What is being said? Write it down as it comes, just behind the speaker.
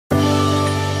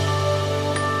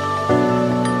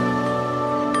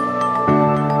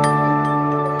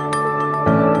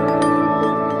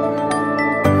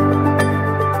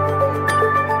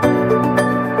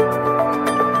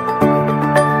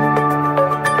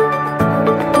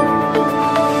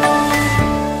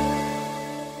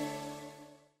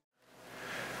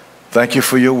Thank you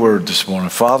for your word this morning.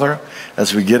 Father,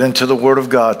 as we get into the word of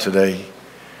God today,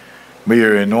 may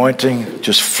your anointing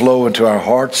just flow into our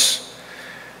hearts.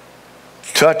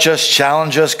 Touch us,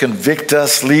 challenge us, convict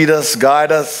us, lead us,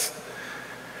 guide us,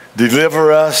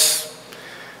 deliver us,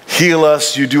 heal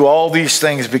us. You do all these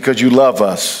things because you love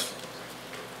us.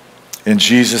 In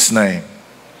Jesus' name,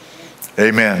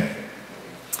 amen.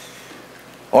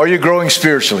 Are you growing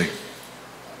spiritually?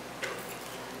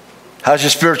 How's your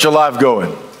spiritual life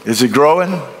going? Is it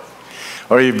growing?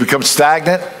 Or you become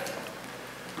stagnant?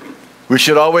 We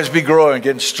should always be growing,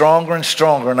 getting stronger and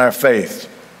stronger in our faith.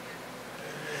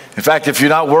 In fact, if you're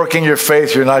not working your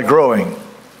faith, you're not growing.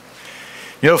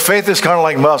 You know, faith is kind of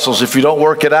like muscles. If you don't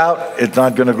work it out, it's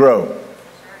not going to grow.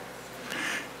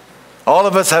 All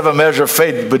of us have a measure of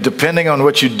faith, but depending on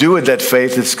what you do with that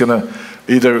faith, it's going to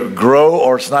either grow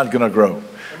or it's not going to grow.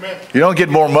 You don't get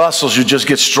more muscles, you just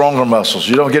get stronger muscles.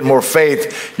 You don't get more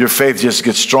faith, your faith just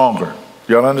gets stronger.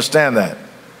 You don't understand that?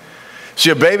 See,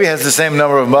 a baby has the same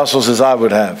number of muscles as I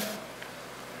would have.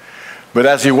 But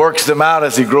as he works them out,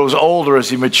 as he grows older, as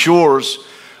he matures,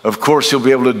 of course he'll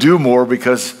be able to do more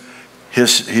because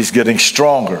he's getting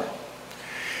stronger.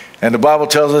 And the Bible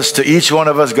tells us to each one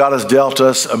of us, God has dealt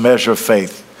us a measure of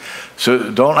faith.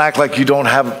 So don't act like you don't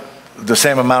have the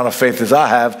same amount of faith as I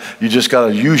have. You just got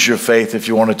to use your faith if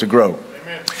you want it to grow.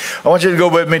 Amen. I want you to go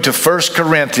with me to 1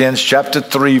 Corinthians chapter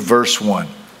 3, verse 1.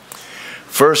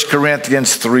 1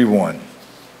 Corinthians 3:1.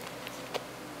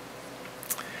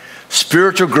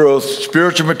 Spiritual growth,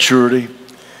 spiritual maturity.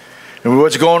 And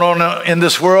what's going on in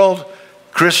this world,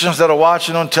 Christians that are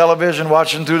watching on television,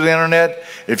 watching through the internet,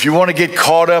 if you want to get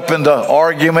caught up in the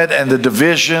argument and the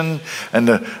division and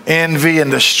the envy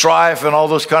and the strife and all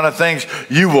those kind of things,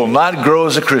 you will not grow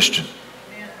as a Christian.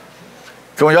 Amen.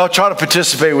 Come on, y'all try to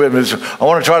participate with me. I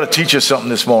want to try to teach you something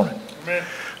this morning. Amen.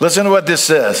 Listen to what this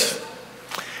says.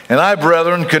 And I,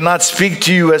 brethren, could not speak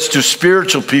to you as to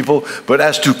spiritual people, but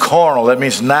as to carnal. That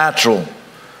means natural,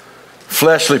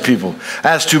 fleshly people.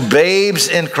 As to babes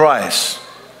in Christ.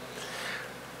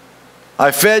 I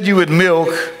fed you with milk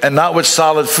and not with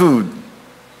solid food.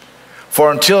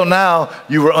 For until now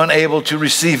you were unable to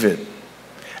receive it.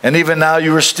 And even now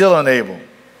you are still unable.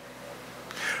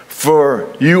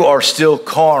 For you are still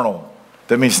carnal.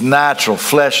 That means natural,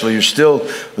 fleshly. You're still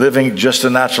living just a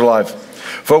natural life.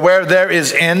 For where there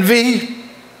is envy,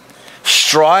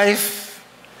 strife,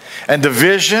 and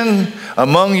division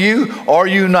among you, are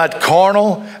you not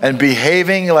carnal and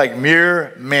behaving like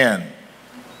mere men?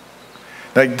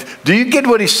 Like, do you get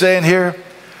what he's saying here?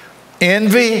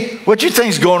 Envy. What do you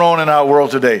think's going on in our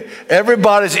world today?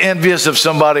 Everybody's envious of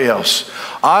somebody else.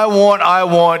 I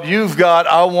want, you've got,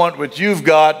 I want what you've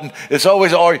got. And it's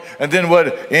always arguing. And then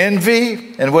what?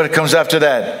 Envy. And what comes after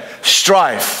that?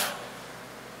 Strife.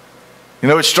 You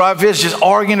know what strife is? Just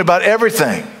arguing about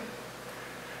everything.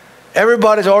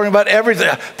 Everybody's arguing about everything.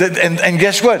 And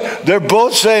guess what? They're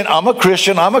both saying, I'm a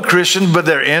Christian, but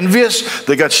they're envious.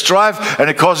 They got strife, and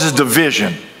it causes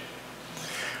division.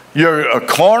 You're a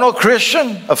carnal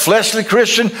Christian, a fleshly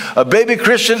Christian, a baby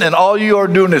Christian, and all you are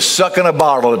doing is sucking a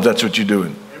bottle if that's what you're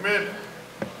doing. Amen.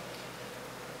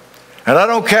 And I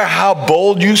don't care how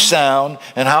bold you sound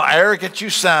and how arrogant you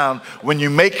sound, when you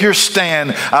make your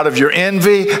stand out of your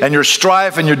envy and your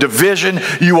strife and your division,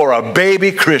 you are a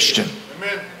baby Christian.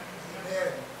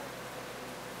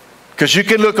 Because you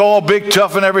can look all big,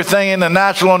 tough, and everything in the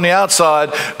natural on the outside,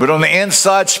 but on the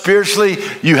inside, spiritually,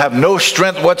 you have no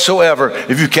strength whatsoever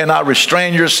if you cannot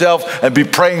restrain yourself and be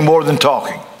praying more than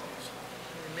talking.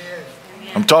 Amen.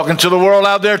 I'm talking to the world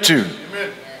out there too.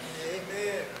 Amen.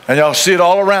 And y'all see it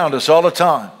all around us all the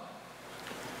time.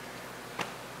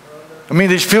 I mean,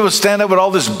 these people stand up with all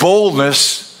this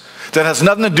boldness that has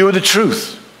nothing to do with the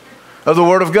truth of the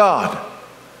Word of God.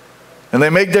 And they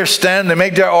make their stand, they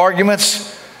make their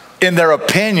arguments in their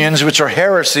opinions, which are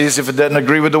heresies if it doesn't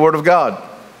agree with the Word of God.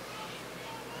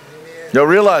 You'll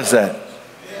realize that.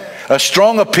 A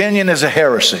strong opinion is a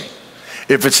heresy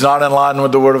if it's not in line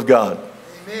with the Word of God.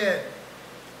 Amen.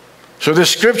 So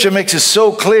this scripture makes it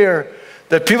so clear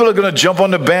that people are going to jump on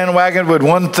the bandwagon with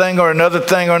one thing or another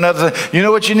thing or another thing. You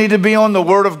know what you need to be on? The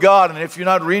Word of God. And if you're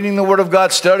not reading the Word of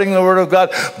God, studying the Word of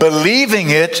God, believing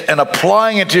it and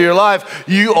applying it to your life,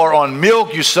 you are on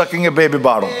milk, you're sucking a baby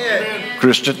bottle. Amen.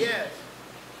 Christian. Yes.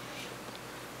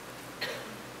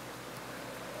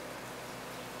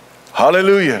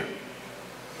 Hallelujah.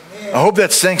 Amen. I hope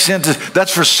that sinks into,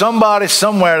 that's for somebody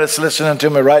somewhere that's listening to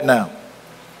me right now.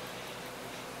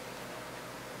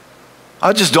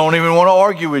 I just don't even want to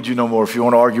argue with you no more if you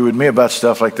want to argue with me about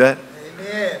stuff like that.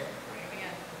 Amen.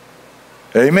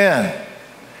 Amen.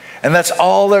 And that's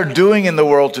all they're doing in the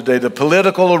world today. The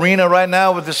political arena right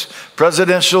now with this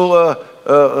presidential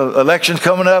election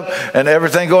coming up and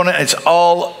everything going on, it's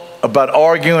all about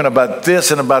arguing about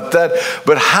this and about that.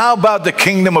 But how about the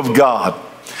kingdom of God?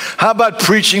 How about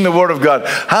preaching the word of God?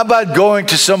 How about going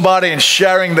to somebody and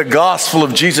sharing the gospel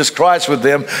of Jesus Christ with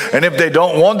them? And if they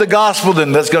don't want the gospel,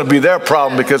 then that's going to be their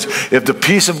problem, because if the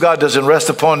peace of God doesn't rest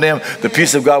upon them, the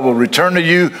peace of God will return to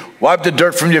you, wipe the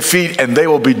dirt from your feet, and they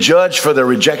will be judged for their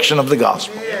rejection of the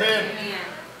gospel. Amen.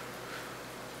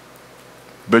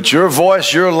 But your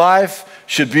voice, your life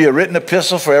should be a written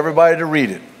epistle for everybody to read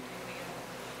it.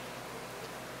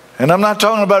 And I'm not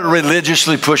talking about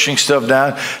religiously pushing stuff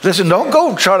down. Listen, don't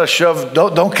go try to shove,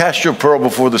 don't cast your pearl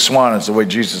before the swine, is the way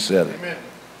Jesus said it. Amen.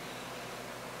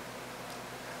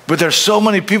 But there's so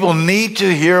many people need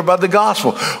to hear about the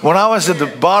gospel. When I was at the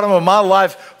bottom of my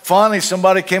life, finally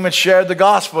somebody came and shared the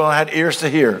gospel, and I had ears to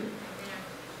hear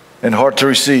and heart to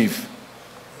receive.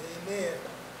 Amen.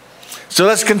 So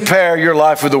let's compare your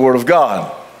life with the Word of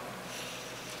God.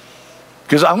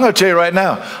 Because I'm going to tell you right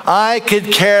now, I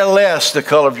could care less the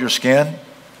color of your skin.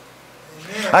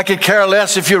 Amen. I could care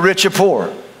less if you're rich or poor.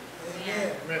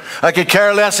 Amen. I could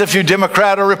care less if you're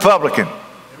Democrat or Republican.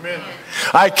 Amen.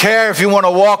 I care if you want to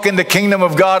walk in the kingdom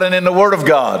of God and in the Word of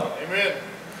God. Amen.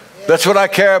 That's what I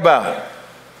care about.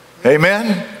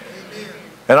 Amen? Amen.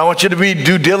 And I want you to be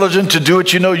due diligent to do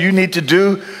what you know you need to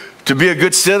do to be a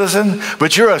good citizen.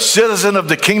 But you're a citizen of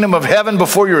the kingdom of heaven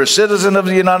before you're a citizen of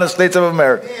the United States of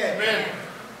America. Amen.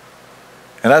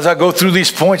 And as I go through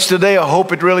these points today, I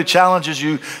hope it really challenges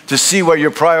you to see where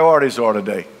your priorities are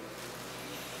today.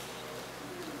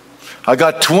 I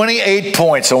got 28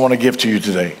 points I want to give to you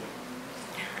today.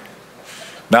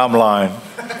 Now I'm lying.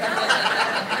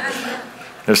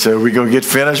 They said, we going to get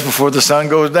finished before the sun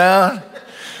goes down?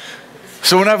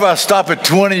 So whenever I stop at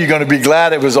 20, you're going to be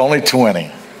glad it was only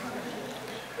 20.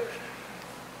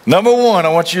 Number one, I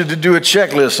want you to do a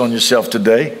checklist on yourself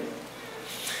today.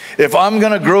 If I'm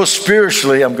going to grow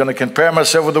spiritually, I'm going to compare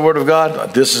myself with the Word of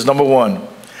God. This is number one.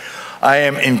 I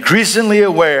am increasingly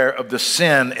aware of the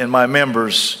sin in my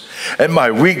members and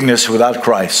my weakness without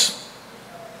Christ.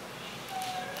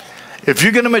 If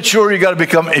you're going to mature, you've got to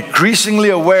become increasingly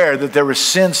aware that there is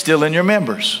sin still in your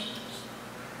members.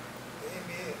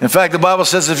 In fact, the Bible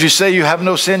says if you say you have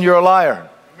no sin, you're a liar.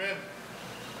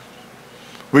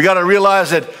 We got to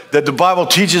realize that the Bible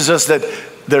teaches us that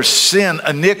there's sin,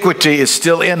 iniquity is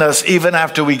still in us even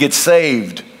after we get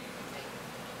saved.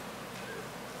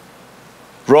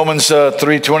 Romans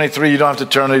 3:23, you don't have to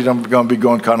turn it. I'm going to be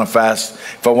going kind of fast.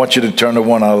 If I want you to turn to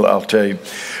one, I'll tell you.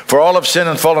 For all have sinned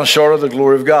and fallen short of the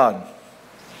glory of God.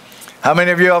 How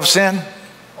many of you have sinned?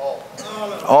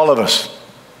 All of us.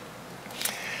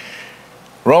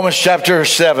 Romans chapter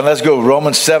 7. Let's go.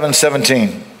 Romans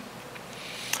 7:17.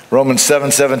 Romans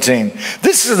 7:17.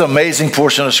 This is an amazing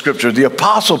portion of Scripture. The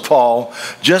Apostle Paul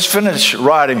just finished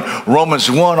writing Romans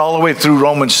 1 all the way through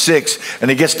Romans 6, and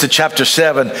he gets to chapter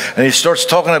 7, and he starts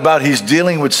talking about he's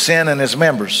dealing with sin in his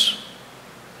members.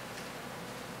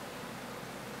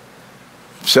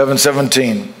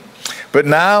 7:17. But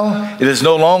now it is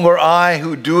no longer I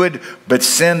who do it, but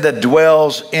sin that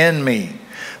dwells in me.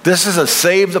 This is a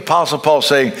saved Apostle Paul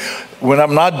saying, when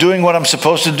I'm not doing what I'm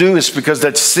supposed to do, it's because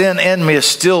that sin in me is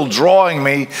still drawing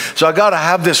me. So I got to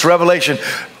have this revelation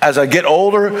as I get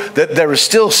older that there is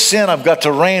still sin I've got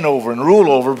to reign over and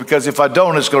rule over, because if I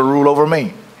don't, it's going to rule over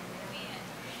me.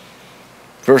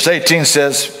 Verse 18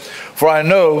 says, for I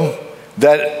know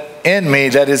that in me,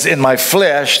 that is in my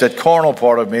flesh, that carnal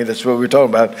part of me, that's what we're talking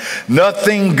about,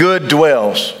 nothing good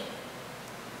dwells.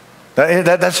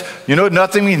 That's, you know what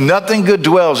nothing means? Nothing good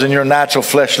dwells in your natural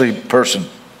fleshly person.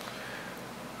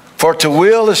 For to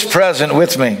will is present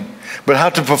with me, but how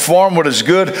to perform what is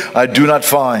good I do not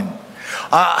find.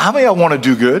 How many of y'all want to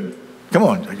do good? Come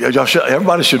on,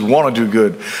 everybody should want to do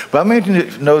good. But I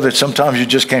mean, know that sometimes you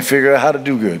just can't figure out how to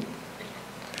do good.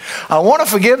 I want to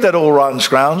forgive that old rotten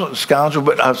scoundrel,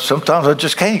 but sometimes I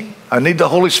just can't. I need the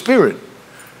Holy Spirit.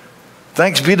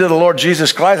 Thanks be to the Lord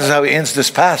Jesus Christ is how he ends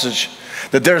this passage.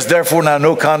 That there's therefore now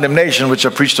no condemnation, which I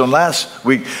preached on last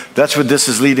week. That's what this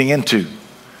is leading into.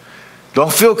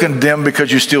 Don't feel condemned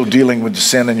because you're still dealing with the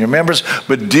sin in your members,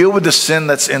 but deal with the sin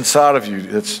that's inside of you,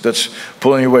 that's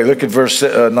pulling you away. Look at verse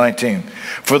 19.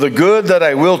 For the good that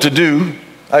I will to do,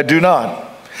 I do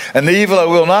not. And the evil I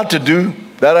will not to do,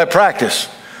 that I practice.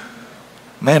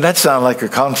 Man, that sounds like a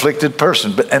conflicted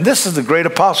person. And this is the great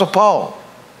Apostle Paul.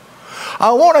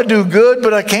 I want to do good,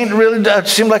 but I can't really, it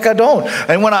seems like I don't.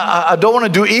 And when I don't want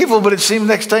to do evil, but it seems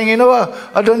next thing you know,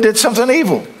 I done did something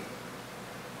evil.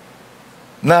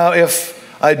 Now,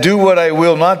 if I do what I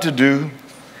will not to do,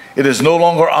 It is no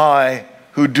longer I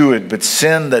who do it, but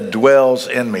sin that dwells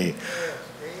in me.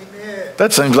 Amen.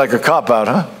 That seems like a cop-out,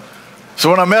 huh? So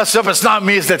when I mess up, it's not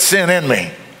me, it's that sin in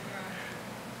me.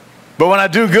 But when I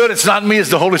do good, it's not me, it's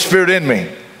the Holy Spirit in me.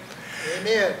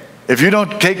 Amen. If you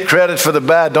don't take credit for the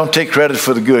bad, don't take credit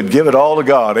for the good. Give it all to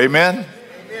God. Amen?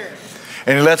 Amen.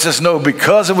 And he lets us know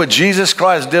because of what Jesus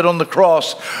Christ did on the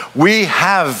cross, we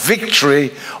have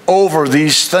victory over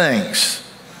these things.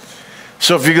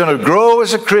 So if you're going to grow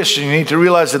as a Christian, you need to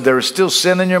realize that there is still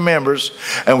sin in your members,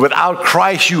 and without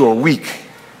Christ, you are weak.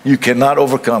 You cannot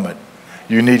overcome it.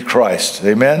 You need Christ.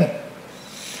 Amen?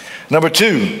 Number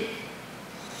 2,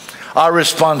 I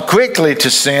respond quickly to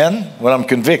sin when I'm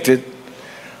convicted.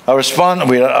 I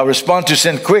respond to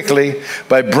sin quickly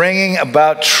by bringing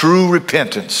about true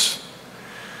repentance.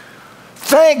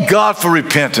 Thank God for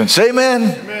repentance. Amen?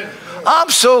 Amen. I'm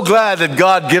so glad that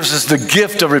God gives us the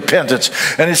gift of repentance.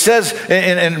 And it says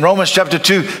in Romans chapter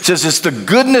 2, it says it's the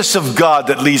goodness of God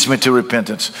that leads me to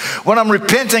repentance. When I'm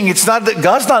repenting, it's not that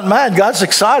God's not mad. God's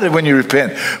excited when you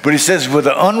repent. But he says with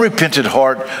an unrepented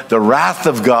heart, the wrath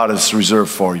of God is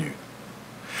reserved for you.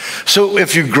 So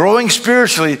if you're growing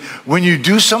spiritually, when you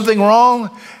do something wrong,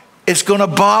 it's going to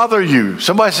bother you.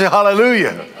 Somebody say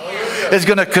hallelujah. Hallelujah. It's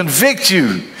going to convict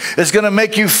you. It's going to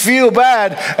make you feel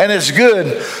bad, and it's good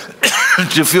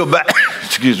to feel bad.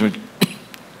 Excuse me.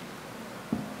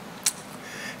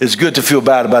 It's good to feel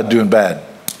bad about doing bad.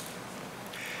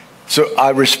 So I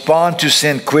respond to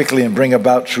sin quickly and bring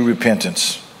about true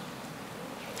repentance.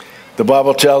 The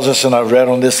Bible tells us, and I read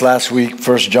on this last week,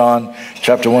 1 John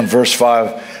chapter 1, verse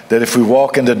 5, that if we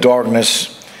walk in the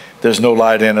darkness, there's no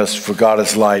light in us, for God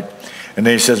is light. And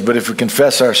then he says, but if we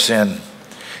confess our sin,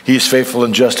 he is faithful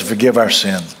and just to forgive our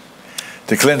sin,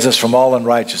 to cleanse us from all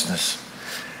unrighteousness.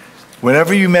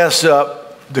 Whenever you mess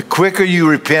up, the quicker you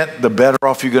repent, the better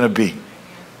off you're going to be.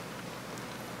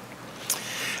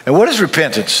 And what is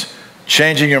repentance?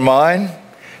 Changing your mind,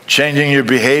 changing your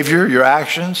behavior, your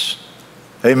actions.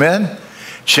 Amen?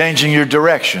 Changing your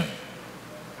direction.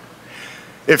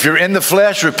 If you're in the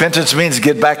flesh, repentance means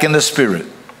get back in the spirit.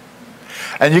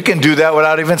 And you can do that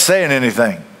without even saying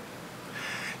anything.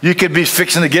 You could be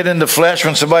fixing to get in the flesh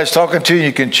when somebody's talking to you,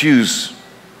 you can choose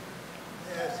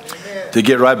to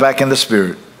get right back in the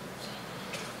spirit.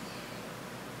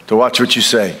 To watch what you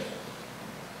say.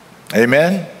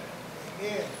 Amen?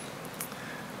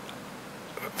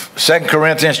 2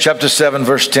 Corinthians chapter 7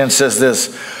 verse 10 says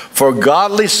this, for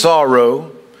godly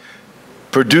sorrow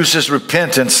produces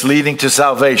repentance leading to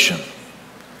salvation.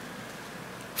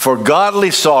 For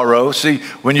godly sorrow, see,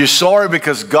 when you're sorry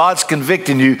because God's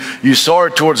convicting you, you're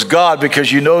sorry towards God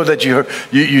because you know that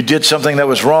you did something that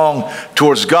was wrong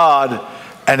towards God,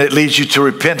 and it leads you to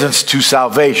repentance, to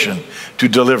salvation, to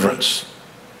deliverance.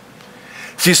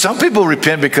 See, some people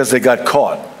repent because they got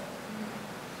caught.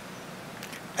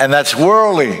 And that's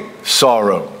worldly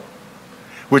sorrow,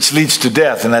 which leads to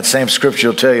death. And that same scripture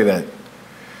will tell you that.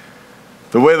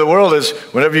 The way the world is,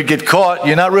 whenever you get caught,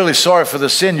 you're not really sorry for the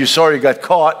sin. You're sorry you got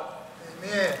caught.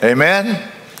 Amen.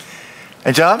 Amen?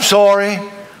 And so I'm sorry.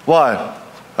 Why?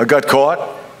 I got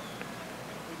caught.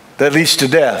 That leads to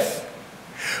death.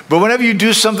 But whenever you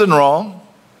do something wrong,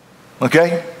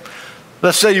 okay?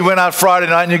 Let's say you went out Friday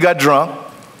night and you got drunk.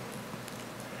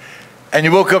 And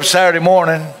you woke up Saturday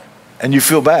morning and you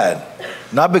feel bad.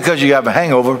 Not because you have a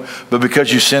hangover, but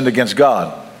because you sinned against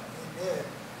God.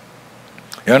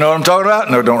 You know what I'm talking about?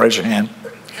 No, don't raise your hand.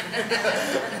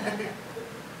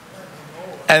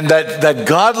 And that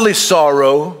godly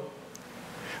sorrow,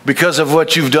 because of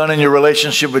what you've done in your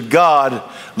relationship with God,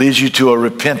 leads you to a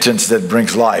repentance that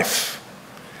brings life.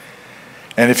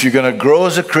 And if you're going to grow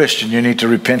as a Christian, you need to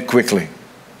repent quickly.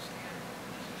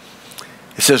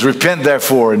 It says, repent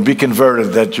therefore and be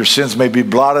converted, that your sins may be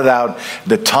blotted out,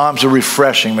 that times of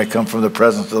refreshing may come from the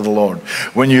presence of the Lord.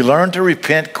 When you learn to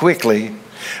repent quickly,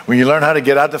 when you learn how to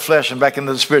get out the flesh and back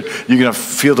into the spirit, you're going to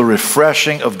feel the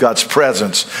refreshing of God's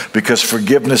presence because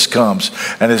forgiveness comes.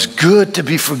 And it's good to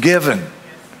be forgiven.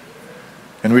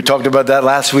 And we talked about that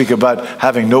last week, about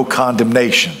having no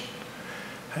condemnation.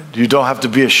 You don't have to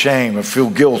be ashamed or feel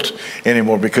guilt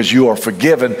anymore because you are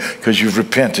forgiven because you've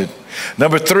repented.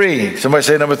 Number 3. Somebody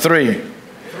say number 3.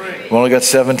 We only got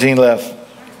 17 left.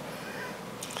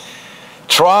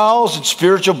 Trials and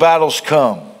spiritual battles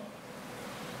come.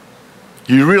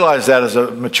 You realize that as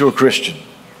a mature Christian.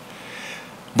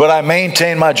 But I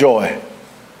maintain my joy.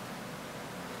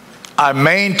 I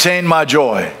maintain my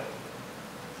joy.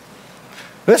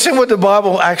 Listen what the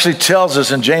Bible actually tells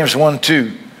us in James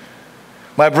 1:2.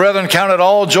 My brethren, count it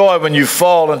all joy when you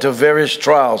fall into various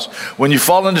trials. When you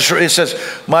fall into, it says,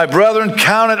 my brethren,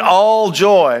 count it all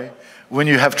joy when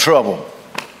you have trouble.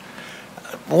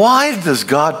 Why does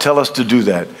God tell us to do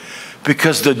that?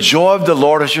 Because the joy of the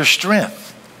Lord is your strength.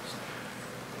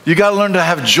 You got to learn to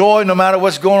have joy no matter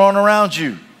what's going on around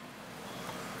you.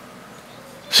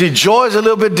 See, joy is a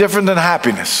little bit different than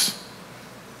happiness.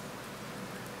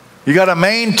 You got to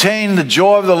maintain the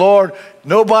joy of the Lord.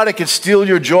 Nobody can steal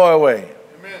your joy away.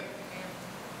 Amen.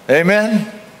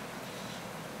 Amen?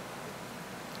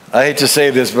 I hate to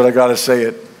say this, but I got to say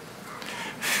it.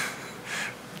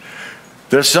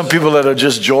 There's some people that are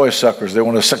just joy suckers. They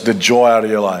want to suck the joy out of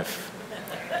your life,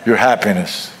 your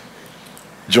happiness.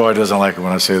 Joy doesn't like it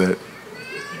when I say that.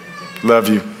 Love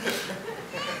you.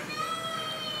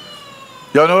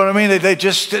 Y'all know what I mean? They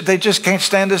just can't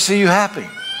stand to see you happy.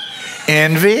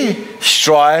 Envy,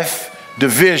 strife,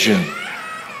 division.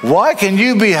 Why can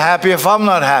you be happy if I'm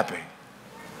not happy?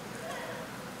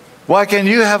 Why can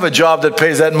you have a job that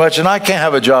pays that much and I can't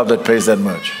have a job that pays that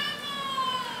much?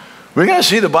 We're going to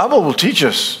see the Bible will teach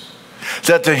us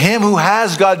that to him who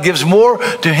has, God gives more.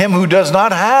 To him who does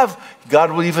not have,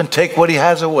 God will even take what he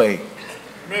has away.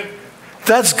 Amen.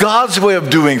 That's God's way of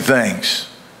doing things.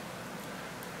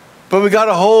 But we got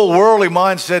a whole worldly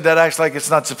mindset that acts like it's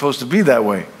not supposed to be that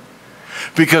way.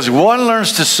 Because one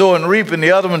learns to sow and reap and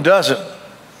the other one doesn't.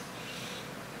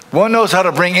 One knows how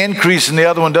to bring increase and the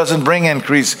other one doesn't bring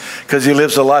increase because he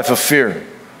lives a life of fear.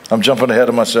 I'm jumping ahead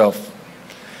of myself.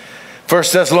 1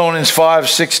 Thessalonians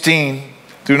 5:16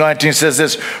 through 19 says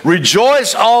this,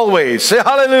 rejoice always. Say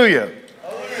hallelujah.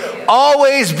 Hallelujah.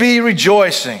 Always be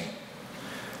rejoicing.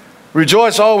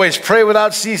 Rejoice always, pray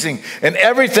without ceasing. In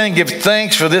everything give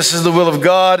thanks, for this is the will of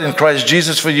God in Christ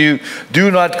Jesus for you.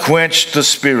 Do not quench the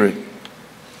Spirit.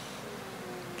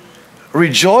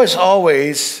 Rejoice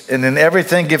always, and in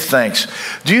everything give thanks.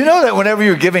 Do you know that whenever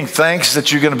you're giving thanks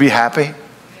that you're going to be happy?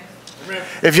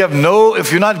 If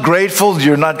you're not grateful,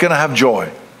 you're not going to have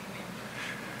joy.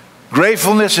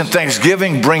 Gratefulness and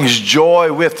thanksgiving brings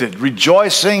joy with it.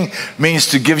 Rejoicing means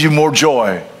to give you more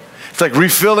joy. It's like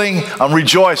refilling, I'm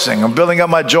rejoicing, I'm building up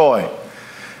my joy.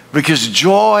 Because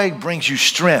joy brings you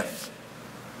strength.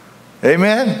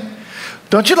 Amen?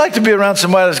 Don't you like to be around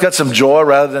somebody that's got some joy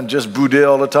rather than just boudé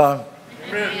all the time?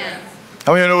 Amen.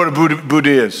 How many of you know what a boudé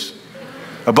is?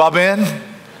 A babin?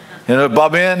 You know,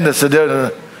 babin, that's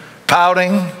a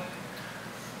pouting.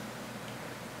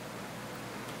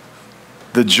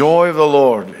 The joy of the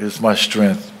Lord is my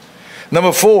strength.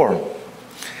 Number 4,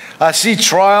 I see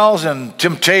trials and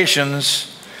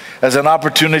temptations as an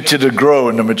opportunity to grow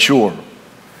and to mature.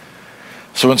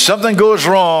 So when something goes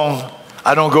wrong,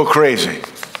 I don't go crazy.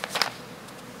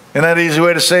 Isn't that an easy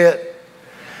way to say it?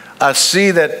 I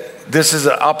see that this is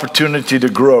an opportunity to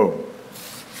grow.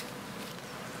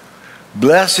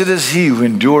 Blessed is he who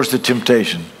endures the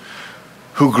temptation,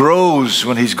 who grows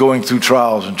when he's going through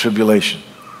trials and tribulation.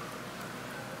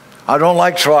 I don't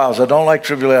like trials. I don't like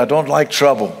tribulation. I don't like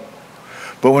trouble.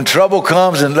 But when trouble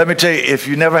comes, and let me tell you, if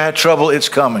you never had trouble, it's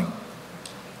coming.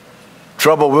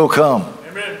 Trouble will come.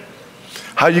 Amen.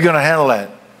 How are you going to handle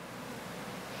that?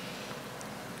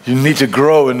 You need to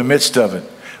grow in the midst of it,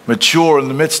 mature in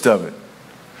the midst of it.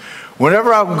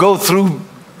 Whenever I go through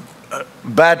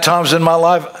bad times in my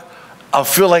life, I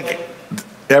feel like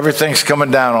everything's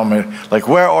coming down on me. Like,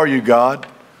 where are you, God?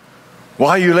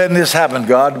 Why are you letting this happen,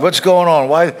 God? What's going on?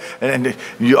 Why?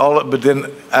 But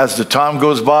then as the time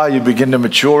goes by, you begin to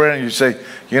mature in it. You say,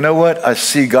 you know what? I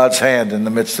see God's hand in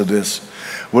the midst of this,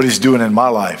 what he's doing in my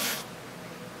life.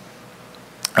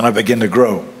 And I begin to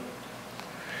grow.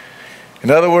 In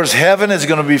other words, heaven is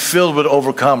going to be filled with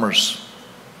overcomers.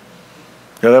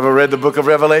 You ever read the book of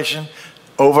Revelation?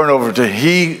 Over and over. To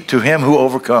him who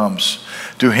overcomes.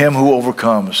 To him who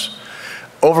overcomes.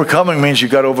 Overcoming means you've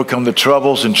got to overcome the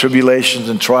troubles and tribulations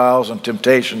and trials and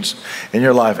temptations in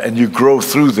your life, and you grow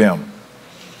through them.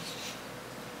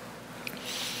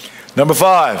 Number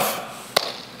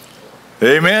 5.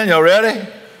 Amen. Y'all ready?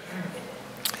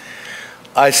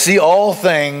 I see all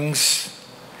things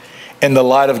in the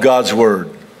light of God's word.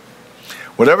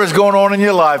 Whatever's going on in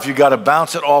your life, you got to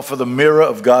bounce it off of the mirror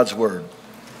of God's word.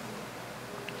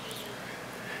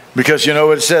 Because you know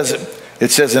what it says? It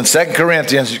says in 2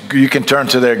 Corinthians, you can turn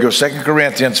to there, go 2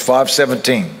 Corinthians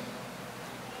 5:17.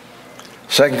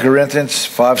 2 Corinthians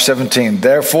 5:17.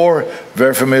 Therefore,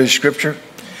 very familiar scripture,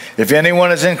 if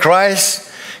anyone is in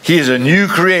Christ, he is a new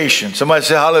creation. Somebody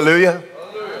say hallelujah.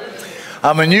 Hallelujah.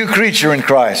 I'm a new creature in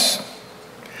Christ.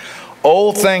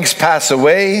 Old things pass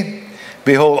away.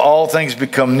 Behold, all things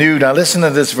become new. Now listen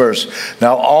to this verse.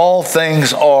 Now all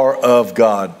things are of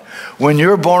God. When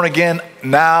you're born again,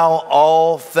 now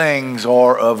all things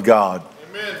are of God.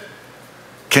 Amen.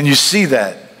 Can you see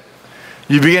that?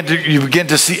 You begin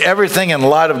to see everything in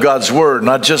light of God's word,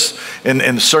 not just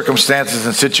in circumstances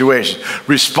and situations.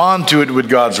 Respond to it with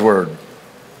God's word.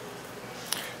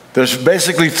 There's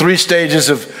basically 3 stages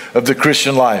of the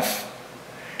Christian life.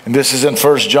 And this is in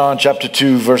 1 John chapter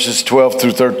 2, verses 12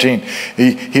 through 13.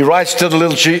 He writes to the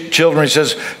little children, he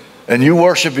says, and you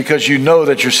worship because you know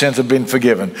that your sins have been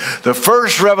forgiven. The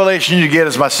first revelation you get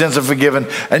is my sins are forgiven,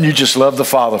 and you just love the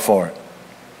Father for it.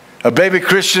 A baby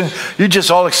Christian, you're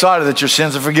just all excited that your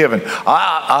sins are forgiven.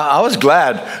 I was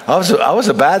glad. I was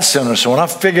a bad sinner, so when I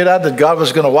figured out that God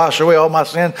was going to wash away all my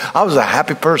sins, I was a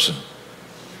happy person.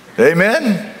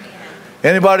 Amen?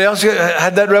 Anybody else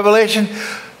had that revelation?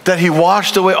 That he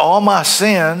washed away all my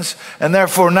sins, and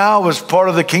therefore now I was part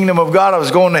of the kingdom of God. I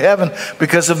was going to heaven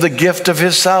because of the gift of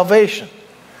his salvation.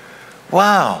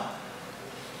 Wow.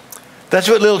 That's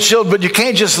what little children, but you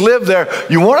can't just live there.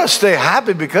 You want to stay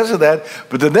happy because of that.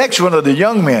 But the next one are the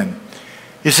young men.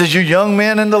 He says, you young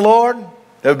men in the Lord,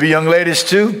 that would be young ladies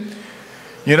too.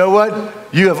 You know what?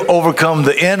 You have overcome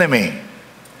the enemy.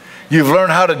 You've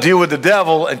learned how to deal with the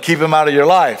devil and keep him out of your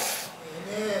life.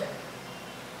 Amen.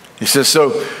 He says,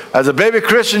 so as a baby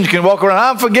Christian, you can walk around,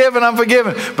 I'm forgiven, I'm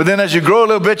forgiven. But then as you grow a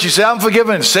little bit, you say, I'm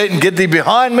forgiven. And Satan, get thee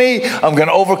behind me. I'm going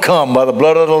to overcome by the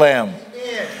blood of the Lamb.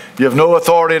 Amen. You have no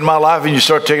authority in my life, and you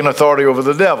start taking authority over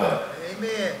the devil.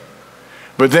 Amen.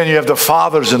 But then you have the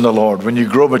fathers in the Lord when you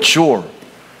grow mature,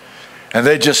 and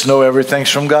they just know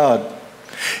everything's from God.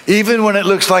 Even when it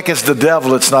looks like it's the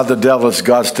devil, it's not the devil, it's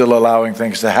God still allowing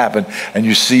things to happen. And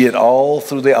you see it all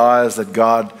through the eyes that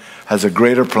God has a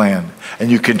greater plan.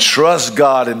 And you can trust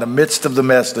God in the midst of the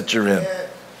mess that you're in.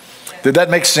 Did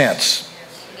that make sense?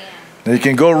 Now you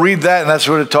can go read that, and that's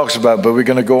what it talks about. But we're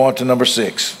going to go on to number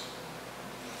 6.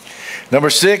 Number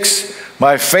 6,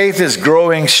 my faith is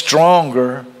growing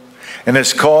stronger, and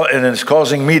it's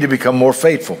causing me to become more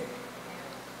faithful.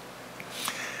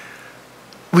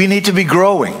 We need to be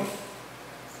growing.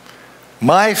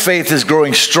 My faith is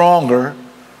growing stronger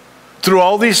through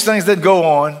all these things that go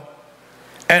on,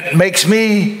 and it makes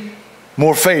me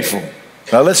more faithful.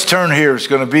 Now let's turn here. It's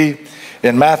going to be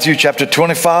in Matthew chapter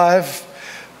 25,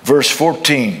 verse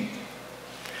 14.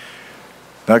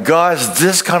 Now, guys,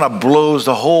 this kind of blows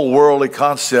the whole worldly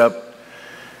concept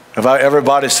of how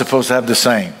everybody's supposed to have the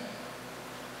same.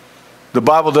 The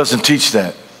Bible doesn't teach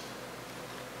that.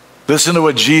 Listen to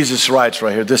what Jesus writes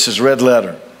right here. This is red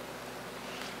letter.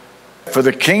 For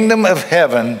the kingdom of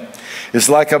heaven is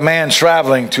like a man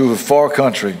traveling to a far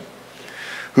country,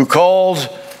 who called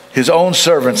his own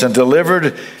servants and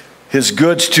delivered his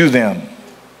goods to them.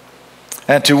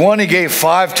 And to one he gave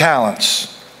 5 talents,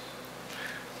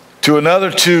 to another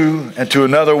 2, and to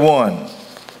another 1,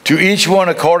 to each one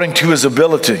according to his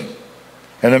ability.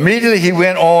 And immediately he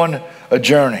went on a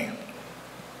journey.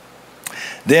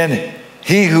 Then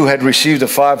he who had received the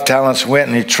 5 talents went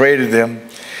and he traded them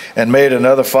and made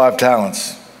another 5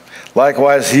 talents.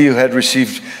 Likewise, he who had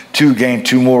received 2 gained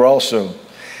 2 more also.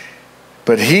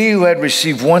 But he who had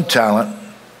received 1 talent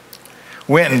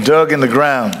went and dug in the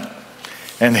ground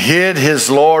and hid his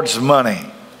Lord's money.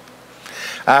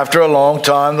 After a long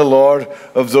time, the Lord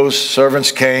of those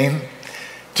servants came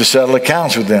to settle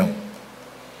accounts with them.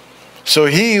 So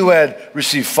he who had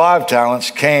received 5 talents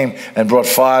came and brought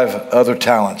 5 other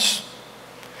talents,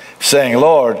 saying,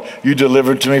 Lord, you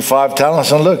delivered to me 5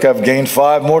 talents, and look, I've gained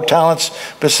 5 more talents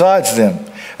besides them.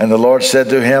 And the Lord said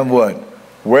to him, what?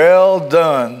 Well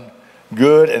done,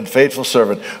 good and faithful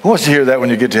servant. Who wants to hear that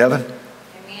when you get to heaven?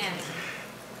 Amen.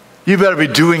 You better be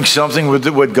doing something with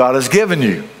what God has given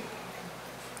you.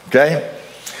 Okay?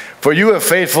 For you are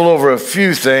faithful over a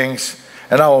few things,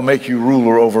 and I will make you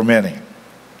ruler over many.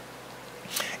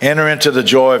 Enter into the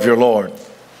joy of your Lord.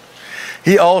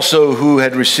 He also, who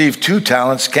had received 2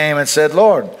 talents, came and said,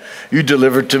 Lord, you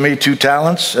delivered to me 2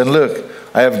 talents, and look,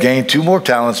 I have gained 2 more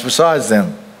talents besides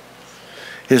them.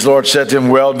 His Lord said to him,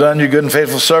 well done, you good and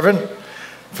faithful servant.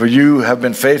 For you have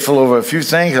been faithful over a few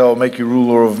things, I will make you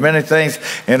ruler over many things.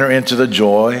 Enter into the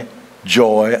joy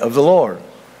of the Lord.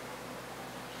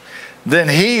 Then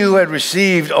he who had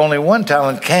received only 1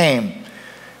 talent came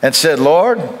and said,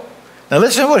 Lord, now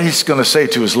listen to what he's going to say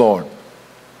to his Lord.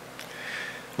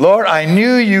 Lord, I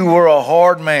knew you were a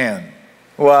hard man.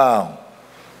 Wow.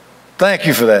 Thank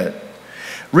you for that.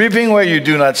 Reaping where you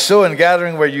do not sow and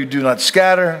gathering where you do not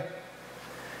scatter.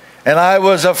 And I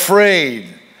was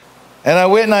afraid. And I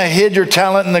went and I hid your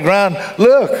talent in the ground.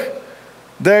 Look,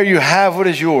 there you have what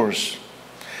is yours.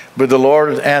 But the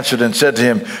Lord answered and said to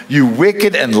him, you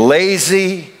wicked and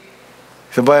lazy.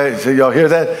 Somebody, y'all hear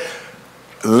that?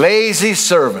 Lazy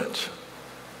servant.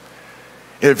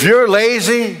 If you're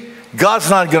lazy, God's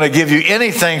not going to give you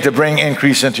anything to bring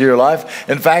increase into your life.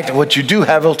 In fact, what you do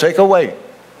have, He'll take away.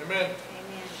 Amen.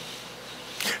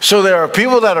 So there are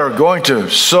people that are going to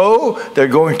sow, they're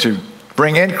going to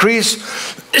bring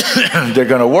increase, they're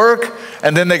going to work,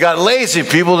 and then they got lazy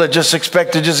people that just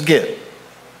expect to just get.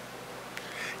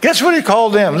 Guess what He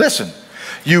called them? Listen,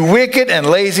 you wicked and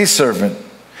lazy servant.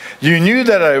 You knew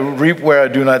that I reap where I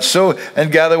do not sow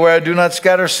and gather where I do not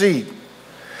scatter seed.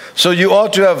 So you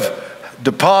ought to have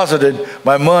deposited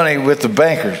my money with the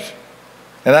bankers,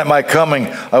 and at my coming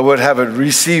I would have it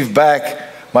received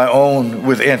back my own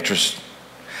with interest.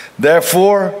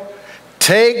 Therefore,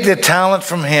 take the talent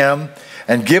from him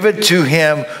and give it to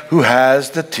him who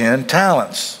has the 10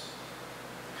 talents.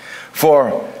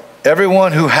 For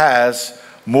everyone who has,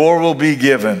 more will be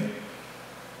given,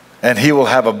 and he will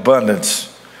have abundance.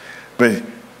 But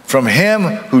from him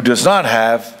who does not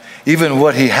have, even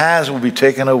what he has will be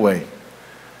taken away.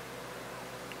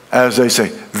 As they say,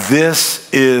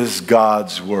 this is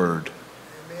God's word.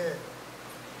 Amen.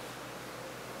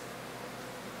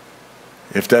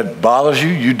 If that bothers you,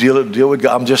 you deal with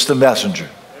God. I'm just a messenger.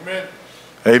 Amen.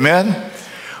 Amen?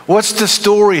 What's the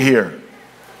story here?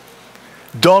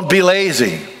 Don't be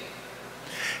lazy.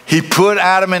 He put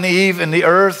Adam and Eve in the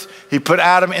earth. He put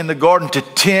Adam in the garden to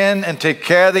tend and take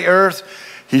care of the earth.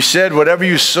 He said, whatever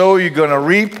you sow, you're going to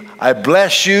reap. I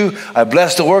bless you. I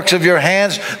bless the works of your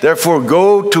hands. Therefore,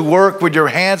 go to work with your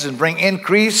hands and bring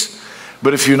increase.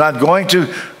 But if you're not going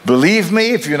to believe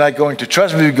me, if you're not going to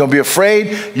trust me, you're going to be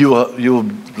afraid, you'll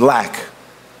lack.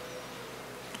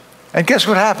 And guess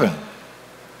what happened?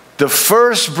 The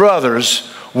first brothers,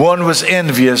 one was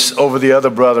envious over the other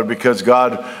brother because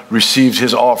God received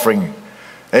his offering.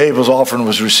 Abel's offering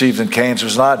was received and Cain's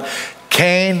was not.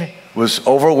 Cain was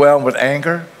overwhelmed with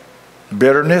anger,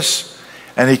 bitterness,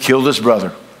 and he killed his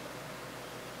brother.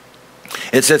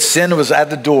 It said sin was at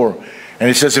the door. And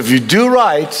he says, if you do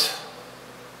right,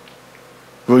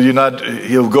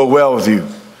 he'll go well with you.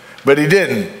 But he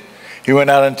didn't. He went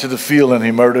out into the field and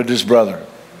he murdered his brother.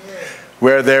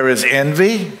 Where there is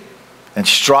envy and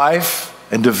strife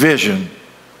and division,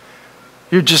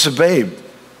 you're just a babe.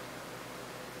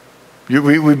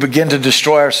 We begin to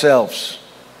destroy ourselves.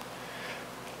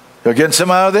 You're getting some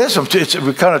out of this?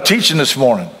 We're kind of teaching this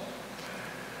morning.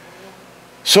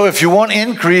 So if you want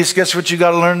increase, guess what you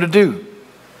got to learn to do?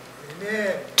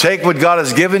 Amen. Take what God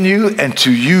has given you and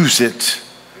to use it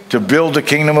to build the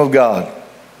kingdom of God.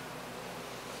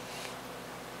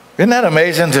 Isn't that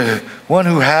amazing? To one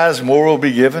who has, more will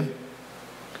be given.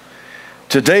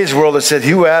 Today's world has said,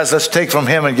 he who has, let's take from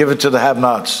him and give it to the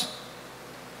have-nots.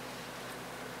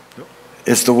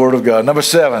 It's the word of God. Number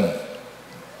 7.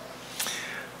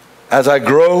 As I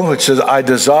grow, it says, I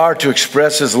desire to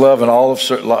express his love in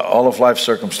all of life's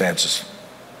circumstances.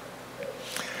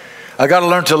 I got to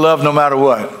learn to love no matter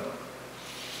what.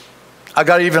 I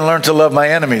got to even learn to love my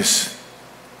enemies.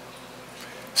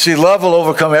 See, love will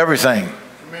overcome everything.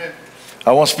 Amen.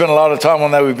 I won't spend a lot of time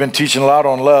on that. We've been teaching a lot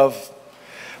on love.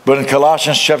 But in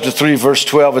Colossians chapter 3, verse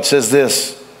 12, it says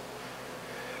this.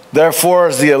 Therefore,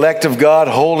 as the elect of God,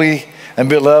 holy and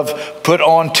beloved, put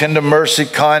on tender mercy,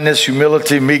 kindness,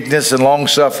 humility, meekness, and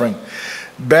long-suffering,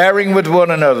 bearing with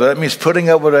one another. That means putting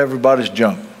up with everybody's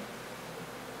junk.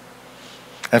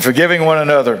 And forgiving one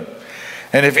another.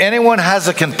 And if anyone has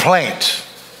a complaint,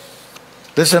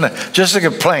 listen, just a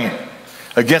complaint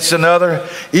against another,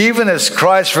 even as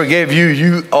Christ forgave you,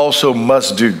 you also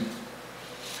must do.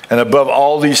 And above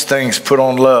all these things, put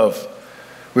on love,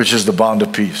 which is the bond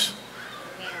of peace.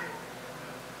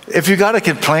 If you got a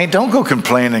complaint, don't go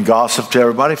complain and gossip to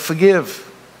everybody.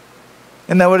 Forgive.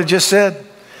 Isn't that what it just said?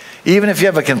 Even if you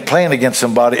have a complaint against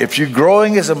somebody, if you're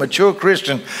growing as a mature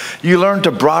Christian, you learn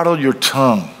to bridle your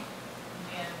tongue.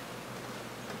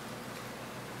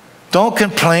 Don't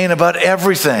complain about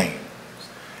everything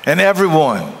and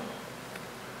everyone.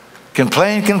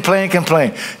 Complain, complain,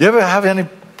 complain. You ever have any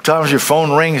times your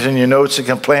phone rings and you know it's a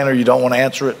complaint or you don't want to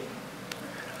answer it?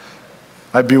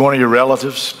 Might be one of your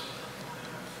relatives,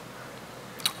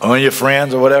 one of your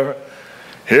friends or whatever.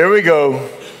 Here we go.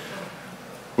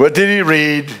 What did he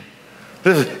read?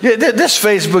 This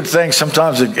Facebook thing,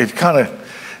 sometimes it kind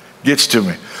of gets to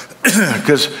me.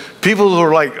 Because people who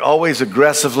are like always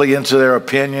aggressively into their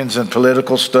opinions and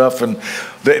political stuff, and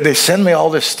they send me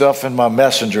all this stuff in my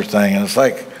messenger thing, and it's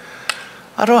like,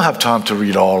 I don't have time to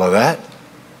read all of that.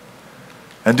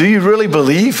 And do you really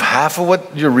believe half of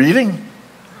what you're reading?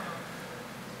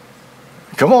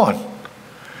 Come on.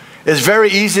 It's very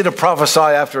easy to prophesy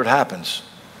after it happens.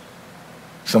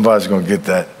 Somebody's going to get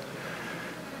that.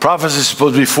 Prophecy is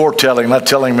supposed to be foretelling, not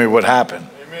telling me what happened.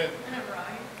 Amen.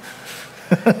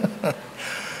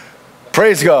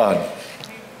 Praise God.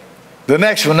 The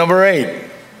next one, number 8.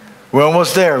 We're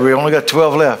almost there. We only got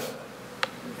 12 left.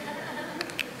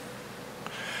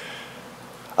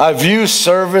 I view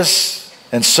service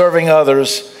and serving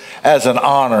others as an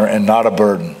honor and not a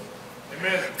burden.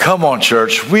 Amen. Come on,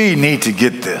 church. We need to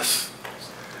get this.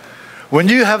 When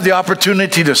you have the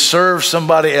opportunity to serve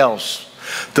somebody else,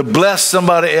 to bless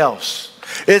somebody else,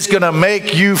 it's going to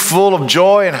make you full of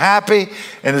joy and happy,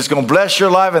 and it's going to bless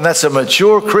your life. And that's a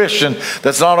mature Christian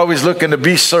that's not always looking to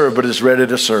be served, but is ready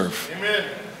to serve. Amen.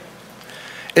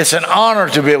 It's an honor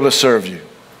to be able to serve you.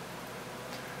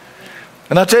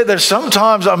 And I tell you, there's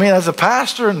sometimes, as a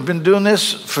pastor and been doing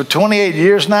this for 28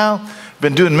 years now,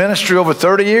 been doing ministry over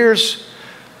 30 years,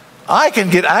 I can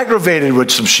get aggravated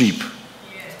with some sheep.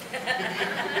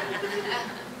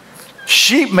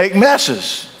 Sheep make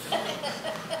messes.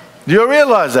 You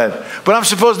realize that? But I'm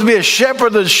supposed to be a shepherd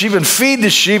of the sheep and feed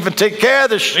the sheep and take care of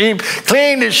the sheep,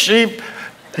 clean the sheep.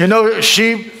 You know,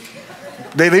 sheep,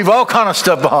 they leave all kind of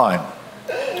stuff behind.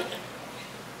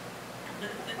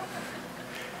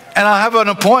 And I have an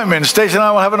appointment. Stacey and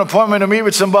I will have an appointment to meet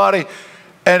with somebody,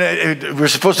 and we're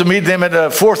supposed to meet them at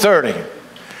 4:30.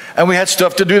 And we had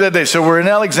stuff to do that day. So we're in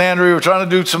Alexandria. We're trying to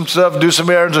do some stuff, do some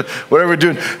errands, whatever we're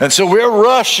doing. And so we're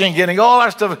rushing, getting all our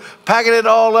stuff, packing it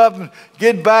all up, and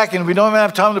get back. And we don't even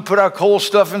have time to put our cold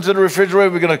stuff into the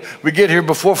refrigerator. We get here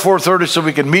before 4:30 so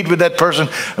we can meet with that person.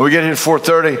 And we get here at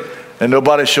 4:30, and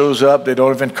nobody shows up. They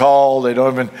don't even call. They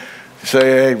don't even say,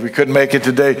 hey, we couldn't make it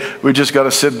today. We just got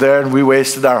to sit there, and we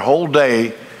wasted our whole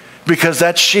day because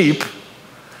that sheep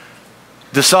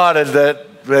decided that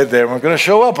they weren't going to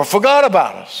show up or forgot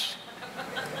about us.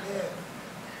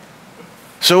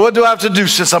 So what do I have to do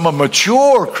since I'm a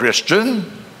mature Christian?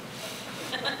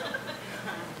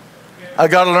 I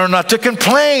got to learn not to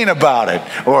complain about it.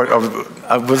 Or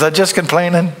was I just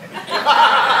complaining?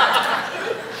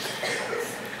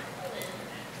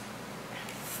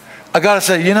 I got to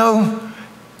say,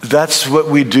 that's what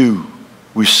we do.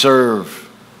 We serve.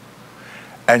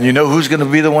 And you know who's going to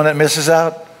be the one that misses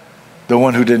out? The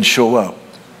one who didn't show up.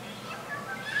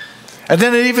 And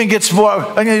then it even gets more,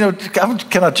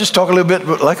 can I just talk a little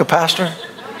bit like a pastor?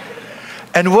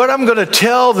 And what I'm going to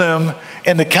tell them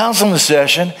in the counseling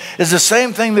session is the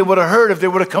same thing they would have heard if they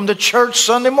would have come to church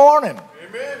Sunday morning.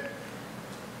 Amen.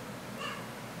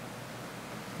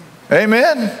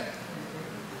 Amen.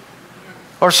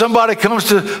 Or somebody comes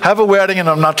to have a wedding, and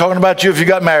I'm not talking about you if you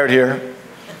got married here.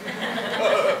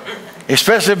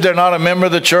 Especially if they're not a member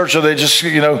of the church, or they just,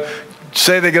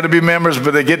 say they're going to be members,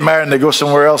 but they get married and they go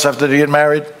somewhere else after they get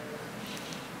married.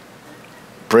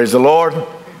 Praise the Lord.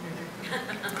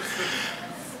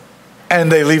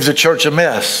 And they leave the church a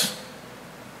mess.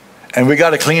 And we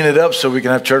got to clean it up so we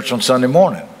can have church on Sunday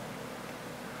morning.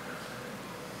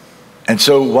 And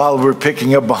so while we're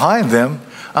picking up behind them,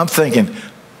 I'm thinking,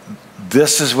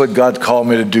 this is what God called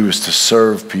me to do, is to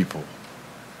serve people.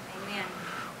 Amen.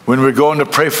 When we're going to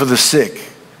pray for the sick,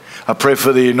 I pray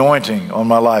for the anointing on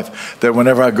my life, that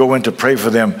whenever I go in to pray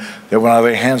for them, that when I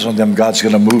lay hands on them, God's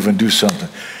going to move and do something.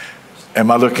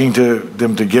 Am I looking to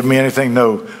them to give me anything?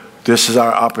 No. This is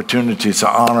our opportunity. It's an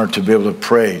honor to be able to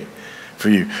pray for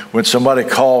you. When somebody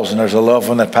calls and there's a loved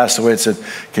one that passed away and said,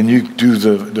 can you do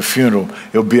the funeral?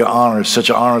 It'll be an honor. It's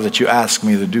such an honor that you ask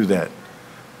me to do that.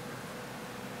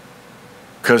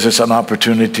 Because it's an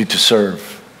opportunity to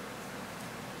serve.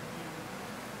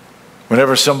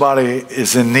 Whenever somebody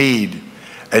is in need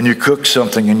and you cook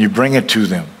something and you bring it to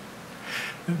them,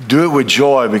 do it with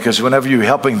joy, because whenever you're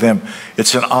helping them,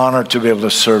 it's an honor to be able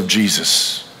to serve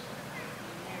Jesus.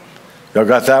 Y'all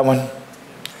got that one?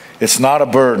 It's not a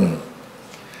burden.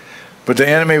 But the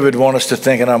enemy would want us to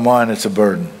think in our mind it's a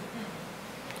burden.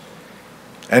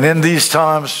 And in these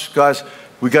times, guys,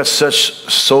 we got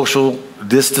such social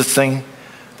distancing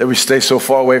that we stay so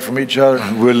far away from each other.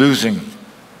 We're losing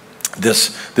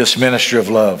this ministry of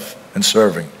love and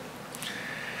serving.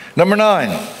 Number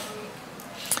 9,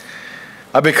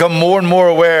 I become more and more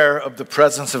aware of the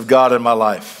presence of God in my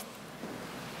life.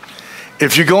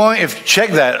 Check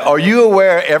that. Are you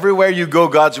aware everywhere you go,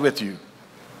 God's with you?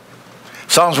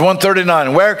 Psalms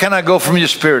 139, where can I go from your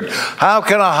spirit? How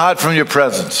can I hide from your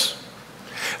presence?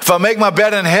 If I make my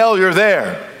bed in hell, you're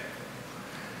there.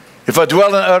 If I dwell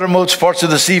in the uttermost parts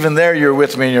of the sea, even there you're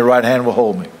with me, and your right hand will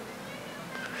hold me.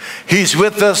 He's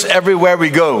with us everywhere we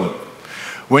go.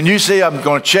 When you say, I'm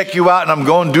going to check you out and I'm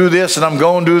going to do this and I'm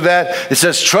going to do that, it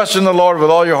says, trust in the Lord with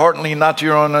all your heart and lean not to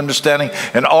your own understanding.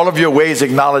 In all of your ways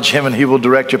acknowledge him and he will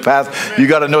direct your path. You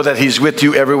got to know that he's with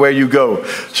you everywhere you go.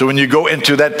 So when you go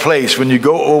into that place, when you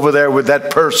go over there with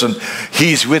that person,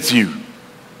 he's with you.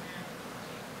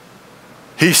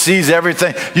 He sees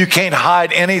everything. You can't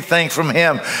hide anything from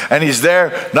him. And he's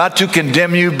there not to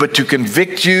condemn you, but to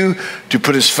convict you, to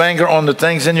put his finger on the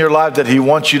things in your life that he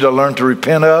wants you to learn to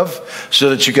repent of so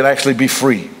that you can actually be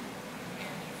free.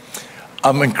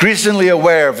 I'm increasingly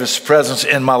aware of his presence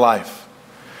in my life.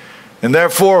 And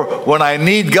therefore, when I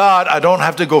need God, I don't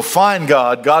have to go find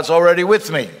God. God's already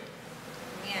with me.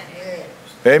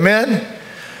 Amen?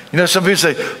 You know, some people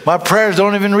say, my prayers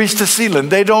don't even reach the ceiling.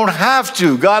 They don't have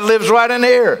to. God lives right in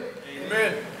here.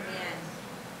 Amen.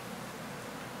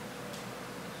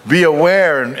 Be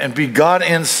aware and be God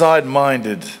inside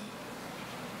minded.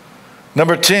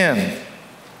 Number 10,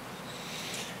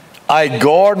 I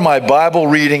guard my Bible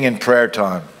reading and prayer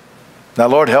time. Now,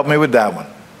 Lord, help me with that one.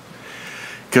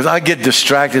 Because I get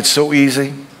distracted so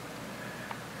easy.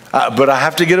 But I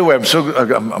have to get away.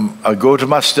 I go to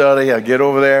my study, I get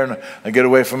over there, and I get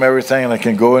away from everything, and I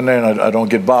can go in there, and I don't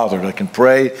get bothered. I can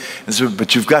pray.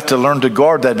 But you've got to learn to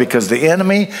guard that, because the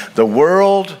enemy, the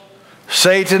world,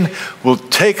 Satan, will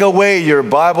take away your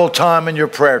Bible time and your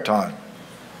prayer time.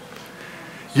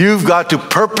 You've got to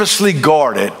purposely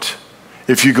guard it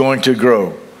if you're going to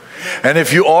grow. And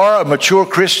if you are a mature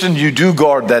Christian, you do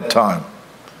guard that time.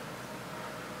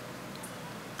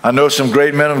 I know some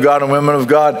great men of God and women of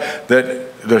God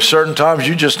that there are certain times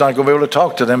you're just not going to be able to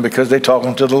talk to them because they're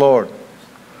talking to the Lord.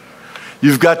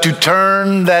 You've got to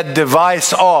turn that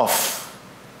device off.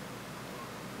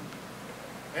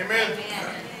 Amen.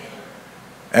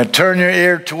 And turn your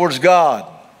ear towards God.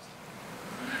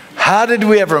 How did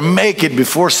we ever make it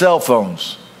before cell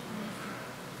phones?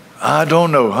 I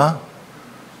don't know, huh?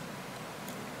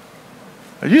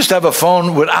 I used to have a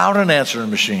phone without an answering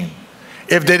machine.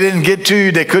 If they didn't get to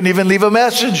you, they couldn't even leave a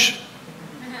message.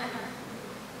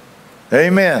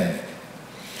 Amen.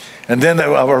 And then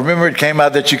I remember it came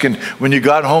out that you can, when you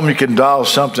got home, you can dial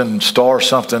something, star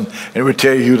something, and it would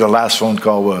tell you who the last phone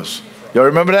call was. Y'all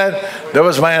remember that? That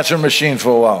was my answering machine for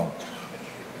a while.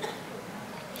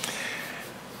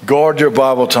 Guard your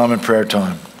Bible time and prayer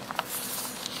time.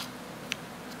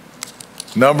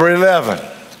 Number 11.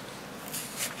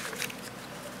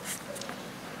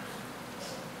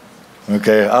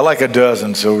 Okay, I like a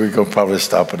dozen, so we can probably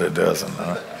stop at a dozen.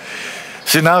 Huh?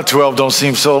 See, now 12 don't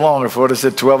seem so long. If I would have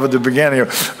said 12 at the beginning,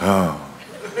 oh.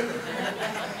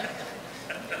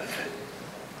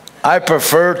 I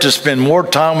prefer to spend more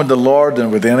time with the Lord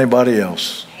than with anybody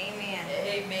else. Amen.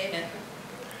 Amen.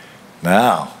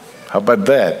 Now, how about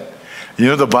that? You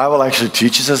know, the Bible actually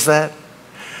teaches us that.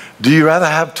 Do you rather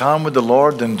have time with the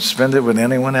Lord than spend it with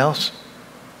anyone else?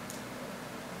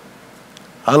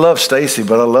 I love Stacy,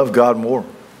 but I love God more.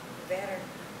 Better.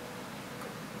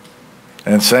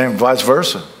 And same vice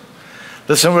versa.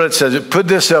 Listen to what it says. Put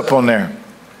this up on there.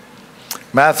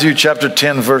 Matthew chapter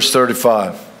 10, verse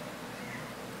 35.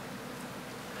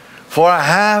 For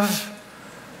I've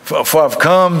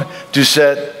come to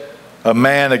set a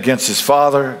man against his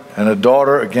father, and a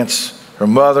daughter against her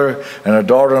mother, and a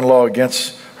daughter-in-law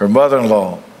against her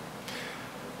mother-in-law.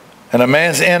 And a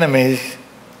man's enemies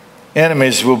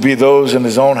will be those in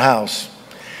his own house.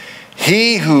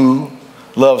 He who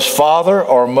loves father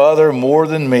or mother more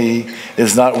than me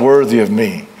is not worthy of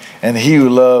me. And he who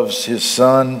loves his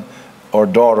son or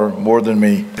daughter more than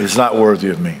me is not worthy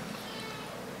of me.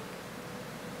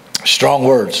 Strong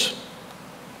words.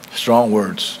 Strong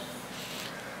words.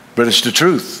 But it's the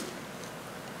truth.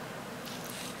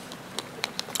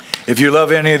 If you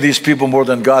love any of these people more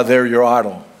than God, they're your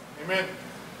idol. Amen.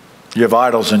 You have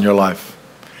idols in your life.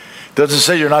 Doesn't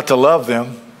say you're not to love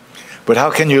them, but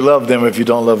how can you love them if you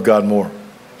don't love God more?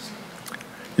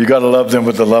 You got to love them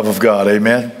with the love of God.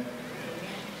 Amen.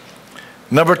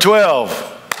 Number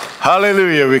 12.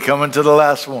 Hallelujah. We're coming to the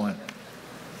last one.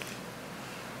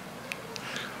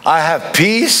 I have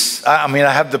peace. I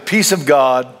have the peace of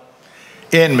God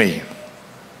in me,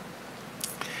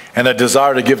 and a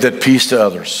desire to give that peace to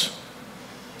others.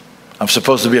 I'm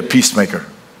supposed to be a peacemaker,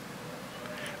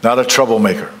 not a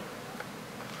troublemaker.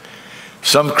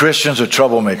 Some Christians are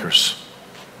troublemakers,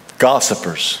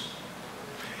 gossipers.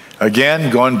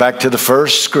 Again, going back to the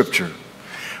first scripture,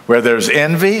 where there's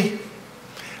envy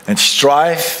and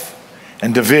strife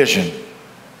and division,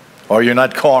 or you're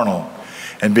not carnal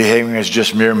and behaving as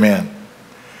just mere men.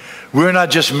 We're not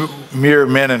just mere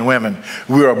men and women.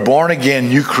 We are born again,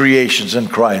 new creations in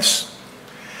Christ.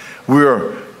 We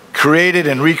are created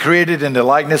and recreated in the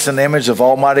likeness and image of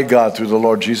Almighty God through the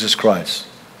Lord Jesus Christ.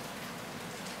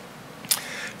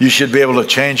 You should be able to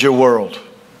change your world.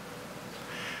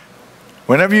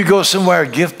 Whenever you go somewhere,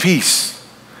 give peace.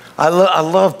 I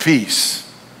love peace.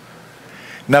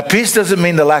 Now, peace doesn't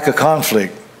mean the lack of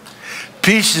conflict.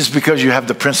 Peace is because you have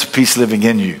the Prince of Peace living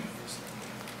in you.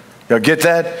 Y'all get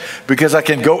that? Because I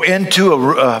can go into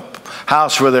a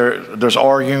house where there's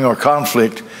arguing or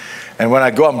conflict, and when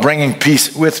I go, I'm bringing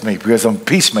peace with me because I'm a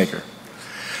peacemaker.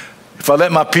 If I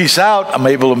let my peace out, I'm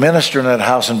able to minister in that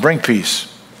house and bring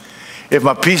peace. If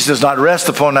my peace does not rest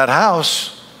upon that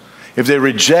house, if they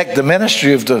reject the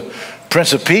ministry of the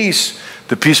Prince of Peace,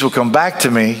 the peace will come back to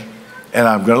me, and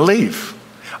I'm going to leave.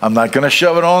 I'm not going to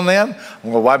shove it on them.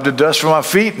 I'm going to wipe the dust from my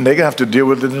feet, and they're going to have to deal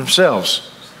with it themselves.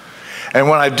 And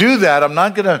when I do that, I'm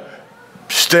not going to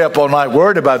stay up all night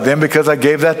worried about them because I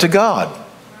gave that to God.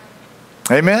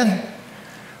 Amen?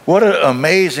 What an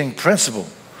amazing principle.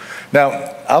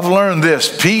 Now, I've learned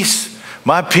this. Peace,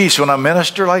 my peace when I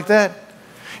minister like that,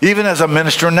 even as I'm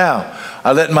ministering now,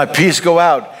 I let my peace go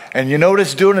out. And you know what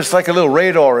it's doing? It's like a little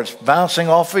radar. It's bouncing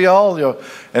off of y'all,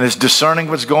 and it's discerning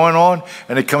what's going on,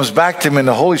 and it comes back to me. And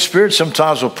the Holy Spirit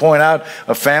sometimes will point out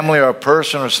a family or a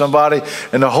person or somebody,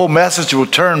 and the whole message will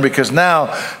turn because now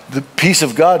the peace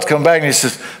of God's come back, and He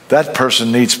says, that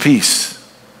person needs peace.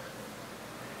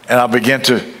 And I'll begin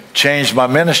to change my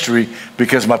ministry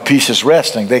because my peace is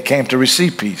resting. They came to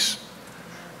receive peace.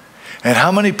 And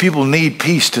how many people need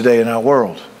peace today in our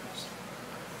world?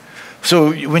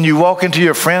 So when you walk into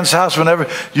your friend's house, whenever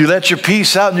you let your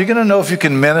peace out, and you're going to know if you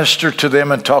can minister to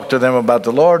them and talk to them about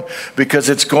the Lord, because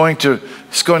it's going to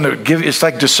give, it's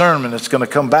like discernment. It's going to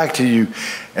come back to you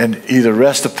and either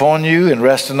rest upon you and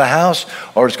rest in the house,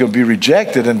 or it's going to be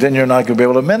rejected, and then you're not going to be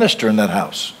able to minister in that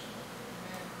house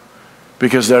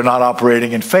because they're not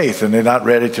operating in faith and they're not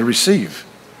ready to receive.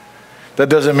 That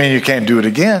doesn't mean you can't do it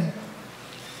again,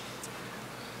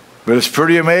 but it's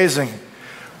pretty amazing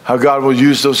how God will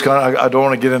use those kind of, I don't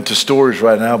want to get into stories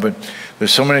right now, but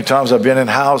there's so many times I've been in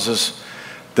houses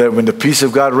that when the peace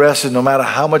of God rested, no matter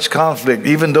how much conflict,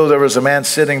 even though there was a man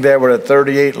sitting there with a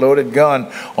 38 loaded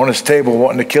gun on his table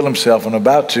wanting to kill himself and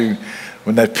about to,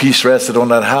 when that peace rested on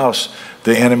that house,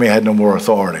 the enemy had no more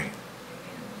authority.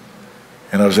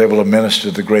 And I was able to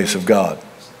minister the grace of God.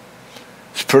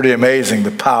 It's pretty amazing,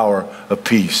 the power of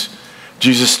peace.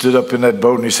 Jesus stood up in that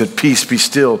boat and He said, peace, be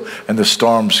still. And the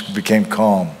storms became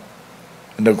calm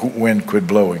and the wind quit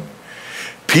blowing.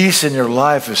 Peace in your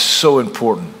life is so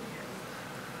important.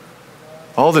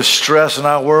 All this stress in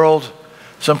our world,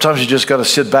 sometimes you just got to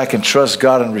sit back and trust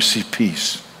God and receive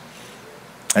peace.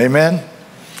 Amen?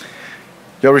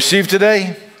 Y'all receive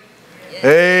today? Yes.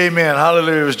 Amen.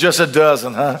 Hallelujah. It was just a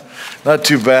dozen, huh? Not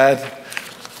too bad.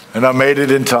 And I made it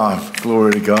in time.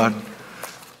 Glory to God.